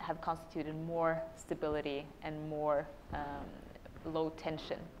that would have constituted more stability and more low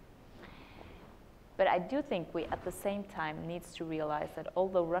tension. But I do think we, at the same time, needs to realize that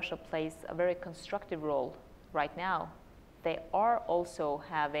although Russia plays a very constructive role right now, they are also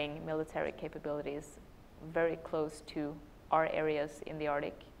having military capabilities very close to our areas in the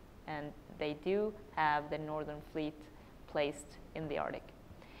Arctic, and they do have the Northern Fleet placed in the Arctic.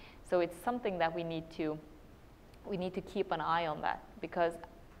 So it's something that we need to keep an eye on that, because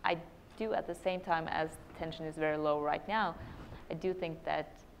I do, at the same time as tension is very low right now, I do think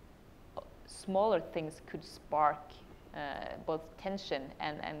that smaller things could spark both tension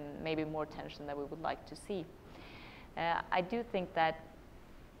and maybe more tension than we would like to see. I do think that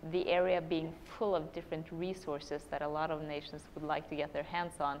the area being full of different resources that a lot of nations would like to get their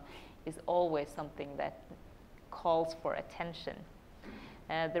hands on is always something that calls for attention.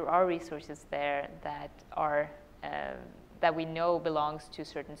 There are resources there that are that we know belongs to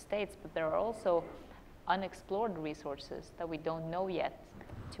certain states, but there are also unexplored resources that we don't know yet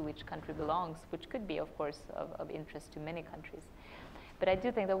to which country belongs, which could be, of course, of interest to many countries. But I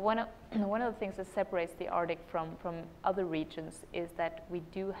do think that one of the things that separates the Arctic from other regions is that we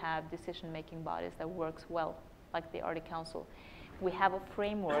do have decision-making bodies that works well, like the Arctic Council. We have a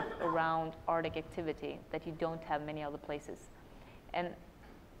framework around Arctic activity that you don't have many other places. And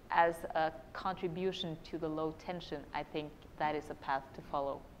as a contribution to the low tension, I think that is a path to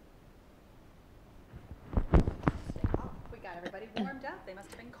follow. Got everybody warmed up. They must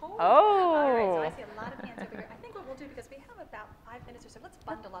have been cold. Oh. All right, so I see a lot of hands over here. I think what we'll do, because we have about 5 minutes or so, let's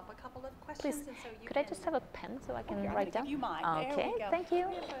bundle up a couple of questions. Please, and so you could I just have a pen so I can I'm write gonna down? give you mine. Okay, there we go. thank you.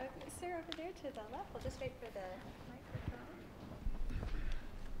 We have a Sarah over there to the left. We'll just wait for the microphone.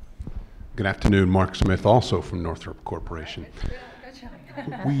 Good afternoon, Mark Smith, also from Northrop Corporation.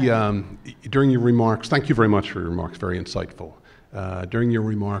 During your remarks, thank you very much for your remarks, very insightful. During your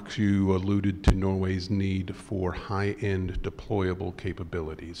remarks, you alluded to Norway's need for high-end deployable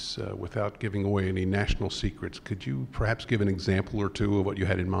capabilities. Without giving away any national secrets, could you perhaps give an example or two of what you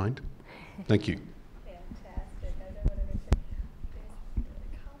had in mind? Thank you. Fantastic. I know what it is. There's a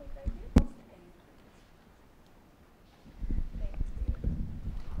colleague right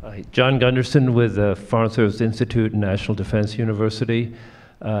here. John Gunderson with the Foreign Service Institute and National Defense University.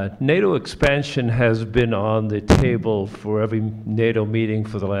 NATO expansion has been on the table for every NATO meeting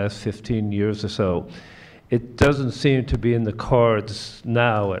for the last 15 years or so. It doesn't seem to be in the cards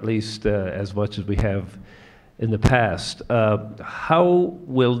now, at least as much as we have in the past. How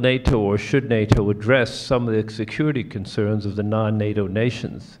will NATO, or should NATO, address some of the security concerns of the non-NATO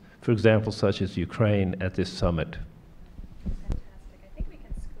nations, for example, such as Ukraine, at this summit? Fantastic. I think we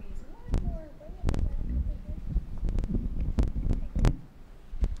can squeeze one more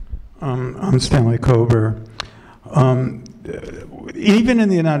way. I'm Stanley Kober. Even in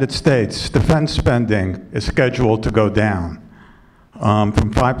the United States, defense spending is scheduled to go down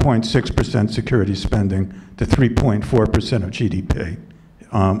from 5.6% security spending to 3.4% of GDP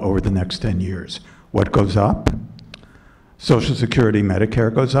over the next 10 years. What goes up? Social Security,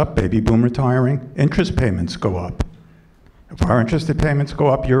 Medicare goes up, baby boom retiring, interest payments go up. If our interest payments go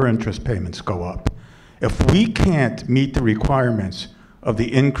up, your interest payments go up. If we can't meet the requirements of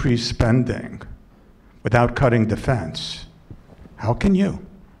the increased spending without cutting defense, how can you?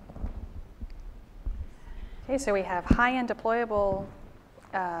 Okay, so we have high-end deployable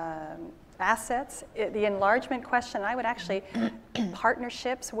assets. The enlargement question, I would actually,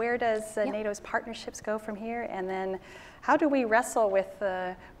 partnerships, where does NATO's partnerships go from here? And then how do we wrestle with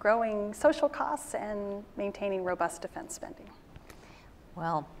growing social costs and maintaining robust defense spending?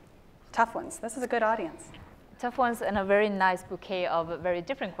 Well, tough ones. This is a good audience. Tough ones, and a very nice bouquet of very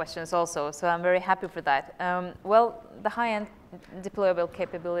different questions also, so I'm very happy for that. Well, the high-end deployable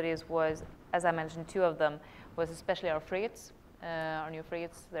capabilities was, as I mentioned, two of them, was especially our frigates, our new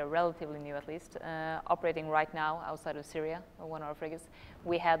frigates. They're relatively new at least, operating right now outside of Syria, one of our frigates.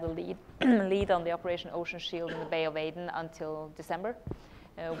 We had the lead on the Operation Ocean Shield in the Bay of Aden until December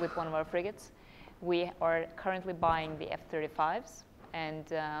with one of our frigates. We are currently buying the F-35s,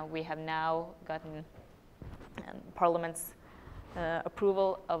 and we have now gotten Parliament's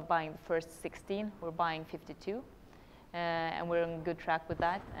approval of buying the first 16. We're buying 52, and we're on good track with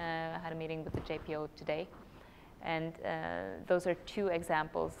that. I had a meeting with the JPO today, and those are two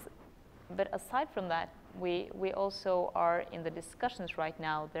examples. But aside from that, we also are in the discussions right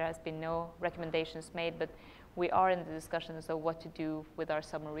now. There has been no recommendations made, but we are in the discussions of what to do with our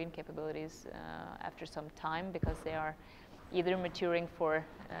submarine capabilities after some time, because they are either maturing for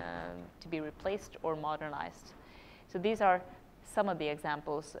to be replaced or modernized. So these are some of the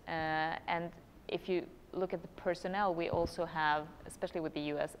examples. And if you look at the personnel, we also have, especially with the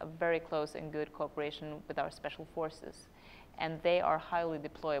US, a very close and good cooperation with our special forces. And they are highly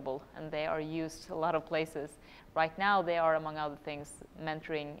deployable, and they are used a lot of places. Right now, they are, among other things,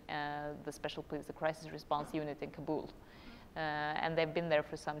 mentoring the Special Police, the Crisis Response Unit in Kabul. And they've been there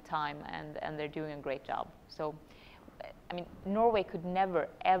for some time, and they're doing a great job. So, I mean, Norway could never,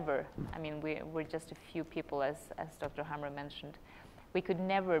 ever, I mean, we're just a few people, as Dr. Hammer mentioned. We could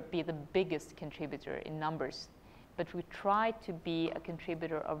never be the biggest contributor in numbers, but we try to be a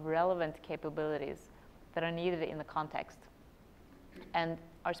contributor of relevant capabilities that are needed in the context. And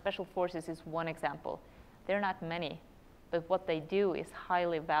our special forces is one example. They're not many, but what they do is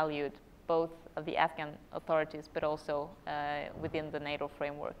highly valued, both of the Afghan authorities, but also within the NATO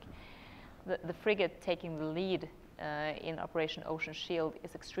framework. The frigate taking the lead in Operation Ocean Shield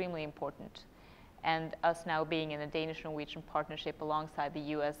is extremely important. And us now being in a Danish-Norwegian partnership alongside the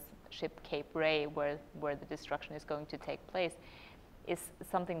US ship Cape Ray, where the destruction is going to take place, is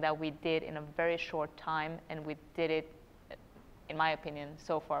something that we did in a very short time, and we did it, in my opinion,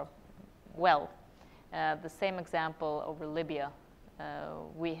 so far well. The same example over Libya,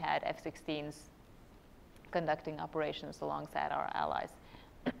 we had F-16s conducting operations alongside our allies.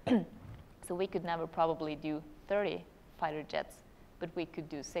 So we could never probably do 30 fighter jets, but we could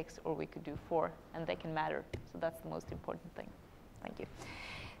do 6 or we could do 4, and they can matter. So that's the most important thing. Thank you.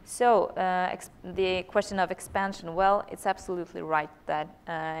 So the question of expansion, well, it's absolutely right that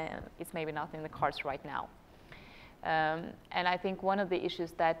it's maybe not in the cards right now. And I think one of the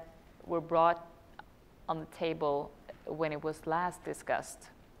issues that were brought on the table when it was last discussed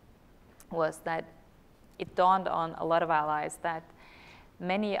was that it dawned on a lot of allies that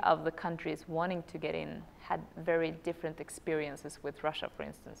many of the countries wanting to get in had very different experiences with Russia, for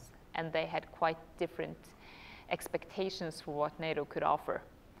instance, and they had quite different expectations for what NATO could offer.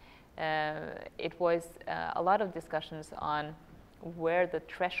 It was a lot of discussions on where the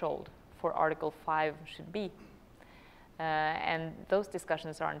threshold for Article 5 should be. And those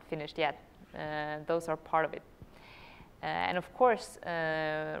discussions aren't finished yet. Those are part of it. And of course,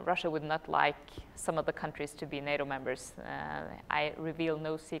 Russia would not like some of the countries to be NATO members. I reveal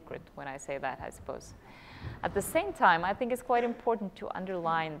no secret when I say that, I suppose. At the same time, I think it's quite important to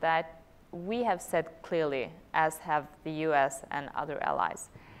underline that we have said clearly, as have the US and other allies,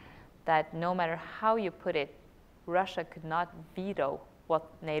 that no matter how you put it, Russia could not veto what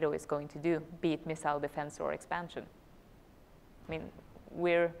NATO is going to do, be it missile defense or expansion. I mean,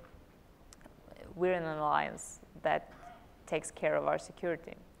 we're an alliance that takes care of our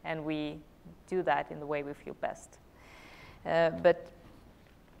security, and we do that in the way we feel best. But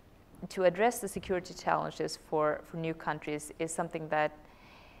to address the security challenges for new countries is something that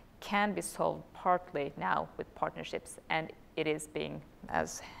can be solved partly now with partnerships, and it is being,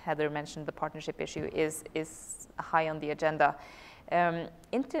 as Heather mentioned, the partnership issue is high on the agenda.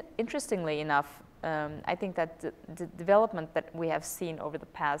 Interestingly enough, I think that the development that we have seen over the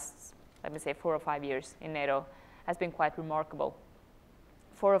past, let me say, 4 or 5 years in NATO has been quite remarkable.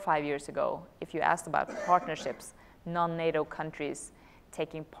 4 or 5 years ago, if you asked about partnerships, non-NATO countries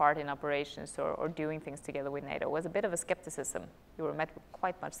taking part in operations or doing things together with NATO was a bit of a skepticism. You were met with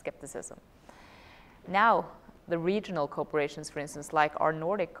quite much skepticism. Now, the regional cooperations, for instance, like our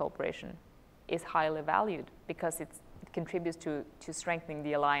Nordic cooperation, is highly valued because it contributes to strengthening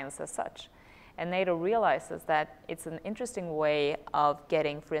the alliance as such. And NATO realizes that it's an interesting way of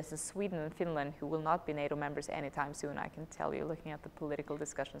getting, for instance, Sweden and Finland, who will not be NATO members anytime soon. I can tell you, looking at the political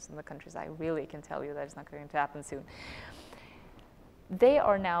discussions in the countries, I really can tell you that it's not going to happen soon. They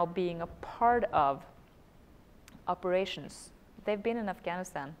are now being a part of operations. They've been in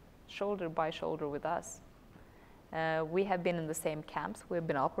Afghanistan, shoulder by shoulder with us. We have been in the same camps. We've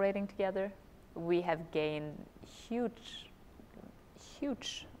been operating together. We have gained huge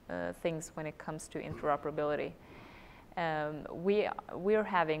things when it comes to interoperability. We are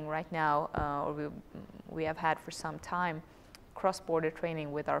having right now, or we have had for some time, cross-border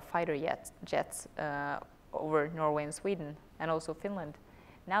training with our fighter jets over Norway and Sweden, and also Finland.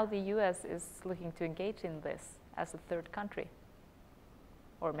 Now the US is looking to engage in this as a third country,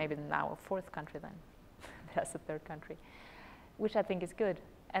 or maybe now a fourth country then, as a third country, which I think is good.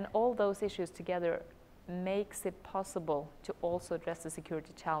 And all those issues together makes it possible to also address the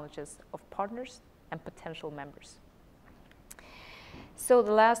security challenges of partners and potential members. So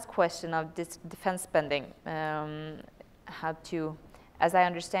the last question of this defense spending, as I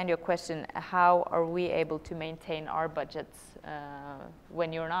understand your question, how are we able to maintain our budgets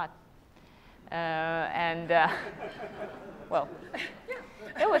when you're not? Well,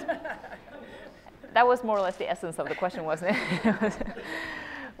 that was more or less the essence of the question, wasn't it?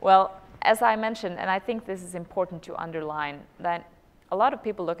 Well, as I mentioned, and I think this is important to underline, that a lot of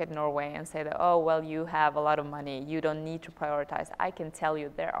people look at Norway and say that, oh, well, you have a lot of money, you don't need to prioritize. I can tell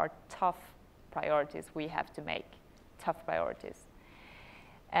you there are tough priorities we have to make, tough priorities.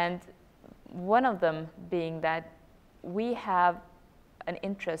 And one of them being that we have an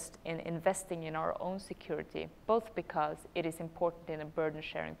interest in investing in our own security, both because it is important in a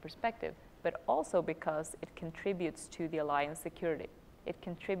burden-sharing perspective, but also because it contributes to the alliance security. It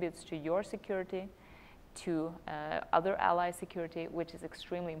contributes to your security, to other ally security, which is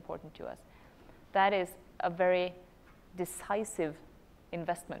extremely important to us. That is a very decisive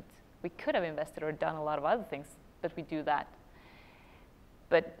investment. We could have invested or done a lot of other things, but we do that.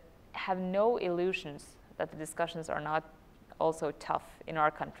 But have no illusions that the discussions are not also tough in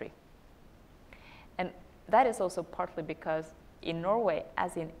our country. And that is also partly because in Norway,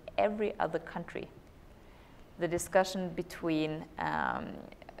 as in every other country, the discussion between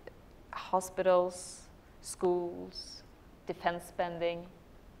hospitals, schools, defense spending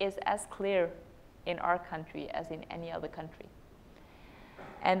is as clear in our country as in any other country.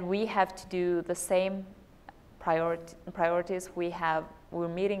 And we have to do the same priorities. We're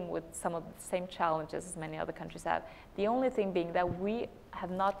meeting with some of the same challenges as many other countries have. The only thing being that we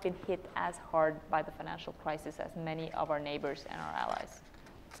have not been hit as hard by the financial crisis as many of our neighbors and our allies,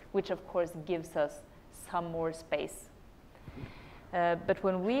 which of course gives us some more space. But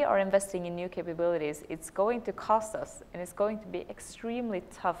when we are investing in new capabilities, it's going to cost us, and it's going to be extremely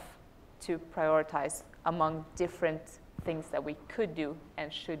tough to prioritize among different things that we could do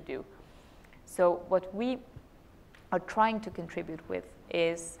and should do. So what we are trying to contribute with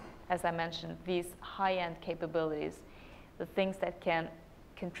is, as I mentioned, these high-end capabilities, the things that can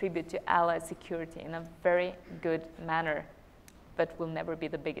contribute to allied security in a very good manner, but will never be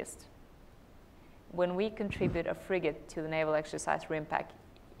the biggest. When we contribute a frigate to the naval exercise RIMPAC,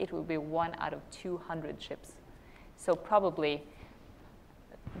 it will be 1 out of 200 ships. So probably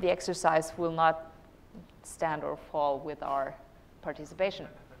the exercise will not stand or fall with our participation.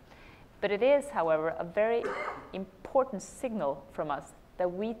 But it is, however, a very important important signal from us that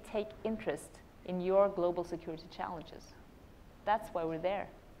we take interest in your global security challenges. That's why we're there.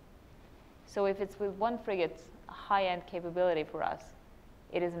 So if it's with one frigate, a high-end capability for us,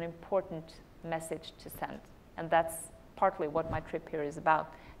 it is an important message to send. And that's partly what my trip here is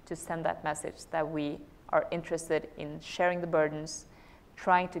about, to send that message that we are interested in sharing the burdens,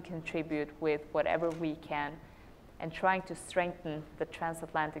 trying to contribute with whatever we can, and trying to strengthen the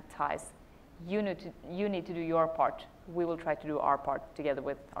transatlantic ties. You need to do your part. We will try to do our part together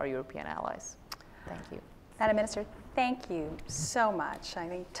with our European allies. Thank you. Madam Minister, thank you so much. I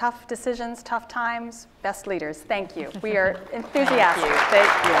think tough decisions, tough times, best leaders. Thank you. We are enthusiastic.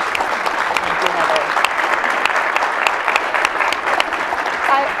 Thank you. Thank you, Heather.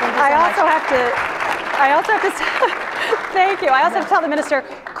 I also have to thank you. I also have to tell the minister,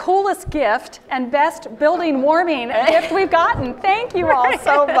 coolest gift and best building warming gift we've gotten. Thank you all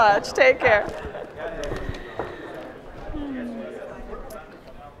so much. Take care.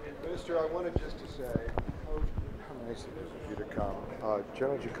 Minister, I wanted just to say how nice it is of you to come.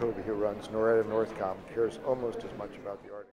 General Jacoby, who runs NORAD and NORTHCOM, cares almost as much about the Arctic.